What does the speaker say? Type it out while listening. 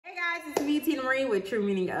Tina Marie with True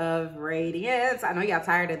Meaning of Radiance. I know y'all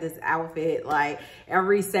tired of this outfit. Like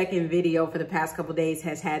every second video for the past couple days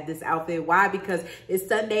has had this outfit. Why? Because it's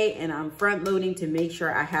Sunday and I'm front loading to make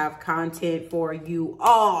sure I have content for you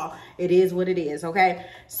all. It is what it is, okay?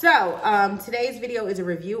 So today's video is a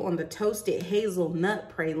review on the Toasted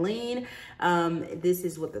Hazelnut Praline. This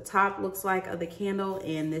is what the top looks like of the candle,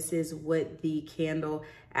 and this is what the candle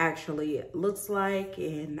actually looks like,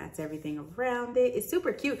 and that's everything around it. It's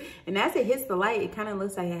super cute, and as it hits the light, it kind of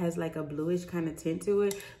looks like it has like a bluish kind of tint to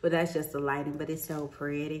it, but that's just the lighting, but it's so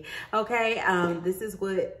pretty. Okay, this is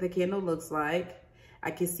what the candle looks like. I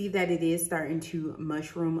can see that it is starting to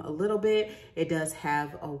mushroom a little bit. It does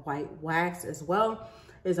have a white wax as well.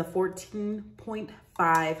 It's a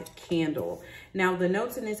 14.5 candle. Now, the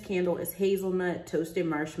notes in this candle is hazelnut, toasted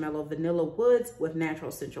marshmallow, vanilla woods with natural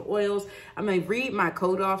essential oils. I'm gonna read my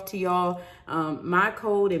code off to y'all. My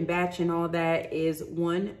code and batch and all that is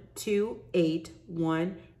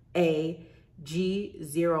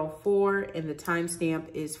 12818G04, and the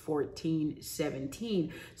timestamp is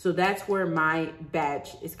 1417. So that's where my batch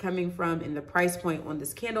is coming from, and the price point on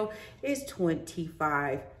this candle is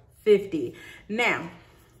 $25.50. Now,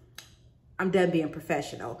 I'm done being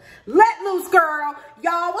professional. Let loose, girl.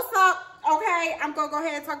 Y'all, what's up? Okay, I'm gonna go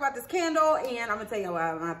ahead and talk about this candle, and I'm gonna tell you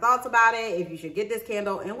my thoughts about it, if you should get this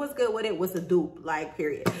candle, and what's good with it, what's a dupe, like,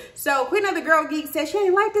 period. So Queen of the Girl Geek said she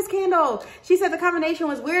ain't like this candle. She said the combination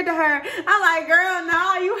was weird to her. I'm like, girl,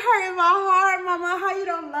 no, you hurting my heart, mama. How you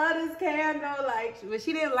don't love this candle? Like, but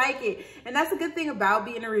she didn't like it. And that's a good thing about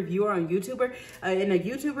being a reviewer on YouTuber, and a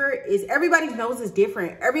YouTuber, is everybody's nose is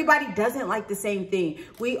different. Everybody doesn't like the same thing.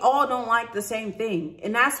 We all don't like the same thing.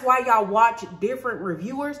 And that's why y'all watch different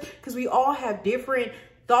reviewers, because we all have different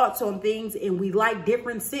thoughts on things and we like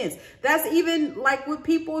different scents. That's even like with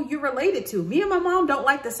people you're related to. Me and my mom don't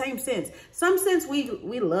like the same scents. Some scents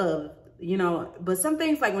we love, you know, but some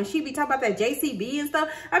things, like when she be talking about that JCB and stuff,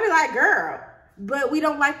 I be like, girl, but we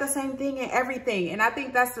don't like the same thing and everything. And I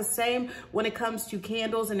think that's the same when it comes to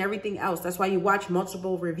candles and everything else. That's why you watch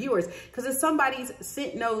multiple reviewers, because if somebody's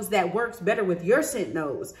scent nose that works better with your scent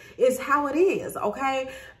nose, is how it is, okay?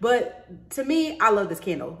 But to me, I love this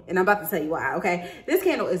candle, and I'm about to tell you why, okay? This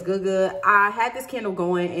candle is good. I had this candle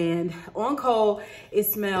going, and on cold, it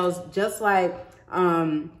smells just like,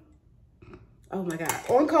 oh my God.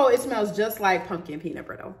 On cold, it smells just like pumpkin peanut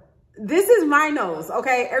brittle. This is my nose,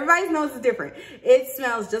 okay? Everybody's nose is different. It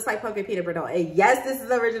smells just like pumpkin peanut brittle. And yes, this is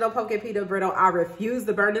the original pumpkin peanut brittle. I refuse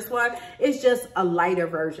to burn this one. It's just a lighter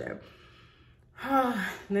version. The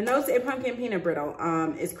notes in pumpkin peanut brittle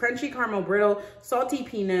is crunchy caramel brittle, salty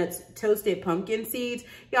peanuts, toasted pumpkin seeds.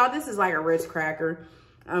 Y'all, this is like a Ritz cracker,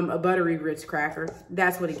 a buttery Ritz cracker.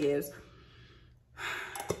 That's what it gives.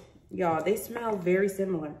 Y'all, they smell very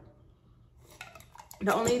similar.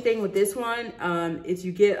 The only thing with this one is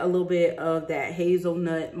you get a little bit of that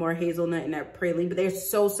hazelnut, more hazelnut in that praline, but they're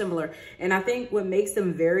so similar. And I think what makes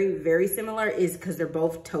them very, very similar is because they're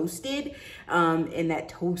both toasted, and that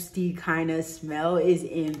toasty kind of smell is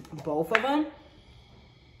in both of them.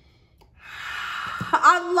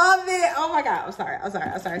 I love it. Oh my God. I'm sorry.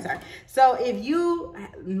 So if you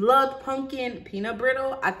loved pumpkin peanut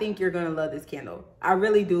brittle, I think you're going to love this candle. I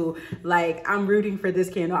really do. Like, I'm rooting for this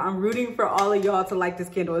candle. I'm rooting for all of y'all to like this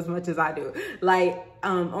candle as much as I do. Like,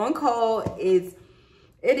 on cold, it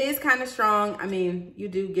is kind of strong. I mean, you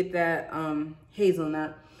do get that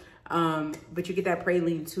hazelnut, but you get that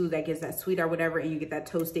praline too, that gets that sweet or whatever, and you get that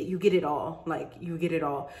toasted. You get it all. Like, you get it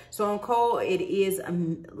all. So on cold, it is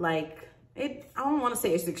like, I don't want to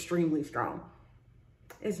say it's extremely strong.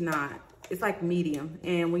 It's not. It's like medium.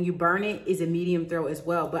 And when you burn it, it's a medium throw as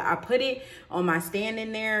well. But I put it on my stand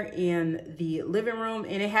in there in the living room,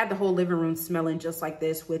 and it had the whole living room smelling just like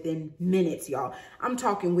this within minutes, y'all. I'm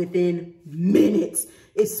talking within minutes.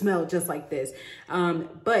 It smelled just like this.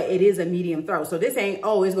 But it is a medium throw. So this ain't,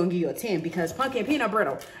 oh, it's going to give you a 10, because pumpkin peanut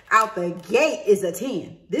brittle out the gate is a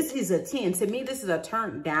 10. This is a 10. To me, this is a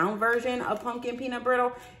turned down version of pumpkin peanut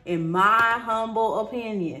brittle, in my humble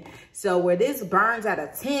opinion. So where this burns at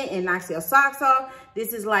a 10 and knocks your socks off,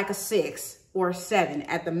 this is like a 6 or 7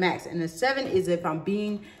 at the max. And the 7 is if I'm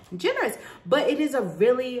being generous. But it is a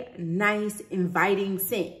really nice, inviting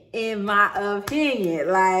scent, in my opinion.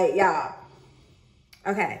 Like, y'all.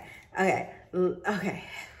 Okay. Whew.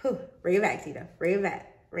 Bring it back, Tita. Bring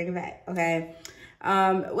it back. Okay.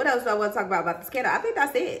 What else do I want to talk about this candle? I think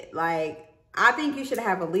that's it. Like, I think you should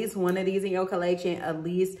have at least one of these in your collection, at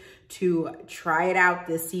least to try it out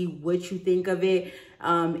to see what you think of it.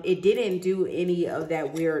 It didn't do any of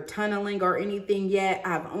that weird tunneling or anything yet.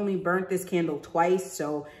 I've only burnt this candle twice,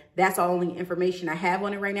 so That's the only information I have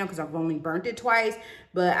on it right now because I've only burnt it twice,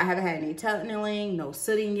 but I haven't had any tunneling, no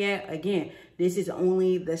sooting yet. Again, this is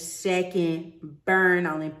only the second burn.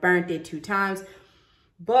 I only burnt it 2 times.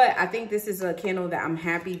 But I think this is a candle that I'm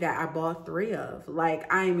happy that I bought 3 of.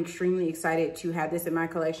 Like, I am extremely excited to have this in my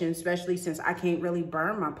collection, especially since I can't really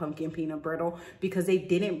burn my pumpkin peanut brittle because they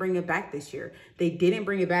didn't bring it back this year. They didn't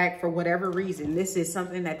bring it back for whatever reason. This is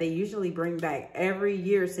something that they usually bring back every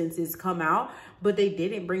year since it's come out, but they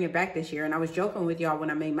didn't bring it back this year. And I was joking with y'all when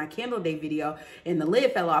I made my candle day video and the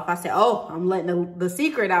lid fell off. I said, oh, I'm letting the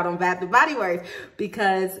secret out on Bath & Body Works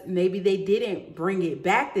because maybe they didn't bring it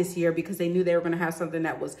back this year because they knew they were going to have something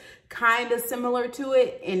that was kind of similar to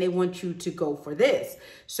it and they want you to go for this.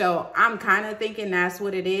 So I'm kind of thinking that's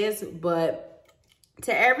what it is, but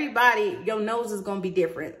to everybody, your nose is going to be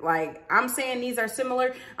different. Like, I'm saying these are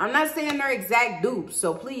similar. I'm not saying they're exact dupes.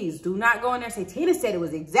 So please do not go in there and say, Tina said it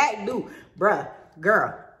was exact dupe. Bruh,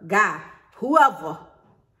 girl, guy, whoever.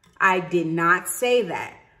 I did not say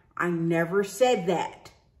that. I never said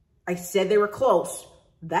that. I said they were close.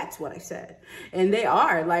 That's what I said. And they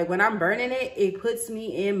are. Like, when I'm burning it, it puts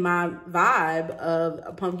me in my vibe of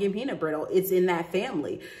a pumpkin peanut brittle. It's in that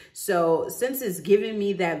family. So since it's giving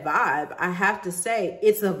me that vibe, I have to say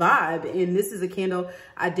it's a vibe. And this is a candle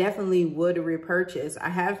I definitely would repurchase. I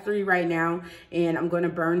have 3 right now, and I'm going to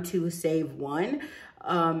burn 2, save 1.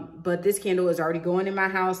 But this candle is already going in my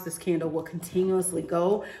house. This candle will continuously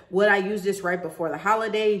go. Would I use this right before the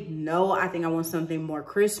holiday? No, I think I want something more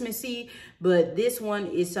Christmassy, but this one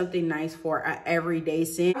is something nice for an everyday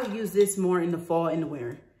scent. I would use this more in the fall and the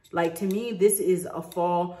winter. Like, to me, this is a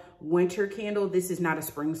fall winter candle. This is not a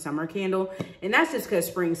spring summer candle. And that's just because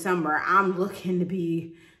spring summer, I'm looking to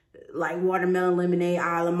be like watermelon lemonade,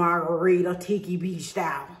 island margarita, tiki beach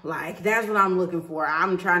style. Like, that's what I'm looking for.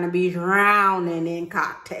 I'm trying to be drowning in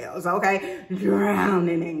cocktails, okay?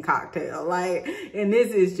 Drowning in cocktail. Like, and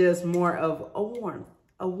this is just more of a warmth,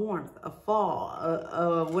 a fall,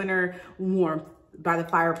 a winter warmth by the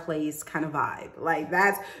fireplace kind of vibe. Like,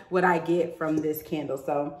 that's what I get from this candle.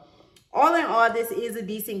 So all in all, this is a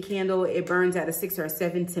decent candle. It burns at a 6 or a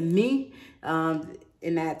 7 to me.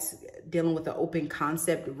 And that's dealing with the open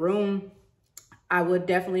concept room. I would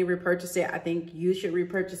definitely repurchase it. I think you should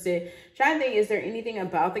repurchase it. Trying to think, is there anything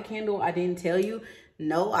about the candle I didn't tell you?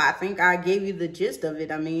 No, I think I gave you the gist of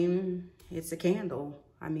it. I mean, it's a candle.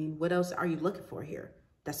 I mean, what else are you looking for here?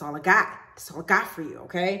 That's all I got. That's all I got for you,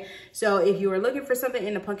 okay? So if you are looking for something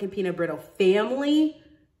in the pumpkin peanut brittle family,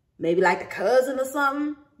 maybe like the cousin or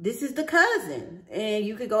something, this is the cousin. And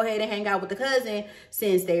you could go ahead and hang out with the cousin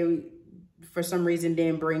since they, for some reason,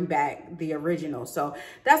 didn't bring back the original. So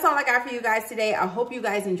that's all I got for you guys today. I hope you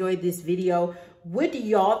guys enjoyed this video. What do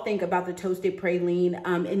y'all think about the toasted praline?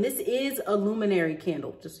 And this is a luminary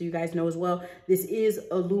candle, just so you guys know as well. This is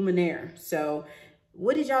a luminaire. So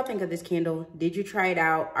what did y'all think of this candle? Did you try it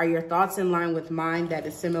out? Are your thoughts in line with mine that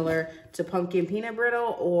is similar to pumpkin peanut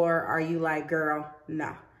brittle? Or are you like, girl,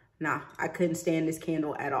 nah, I couldn't stand this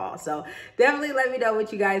candle at all. So definitely let me know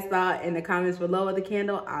what you guys thought in the comments below of the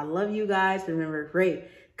candle. I love you guys. Remember, rate,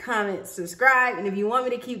 comment, subscribe. And if you want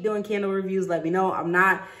me to keep doing candle reviews, let me know. I'm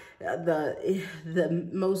not the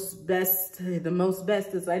most best.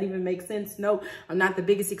 Does that even make sense? No, I'm not the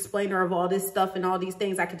biggest explainer of all this stuff and all these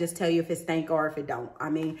things. I could just tell you if it's stank or if it don't.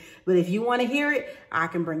 I mean, but if you want to hear it, I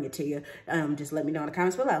can bring it to you. Just let me know in the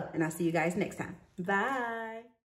comments below, and I'll see you guys next time. Bye.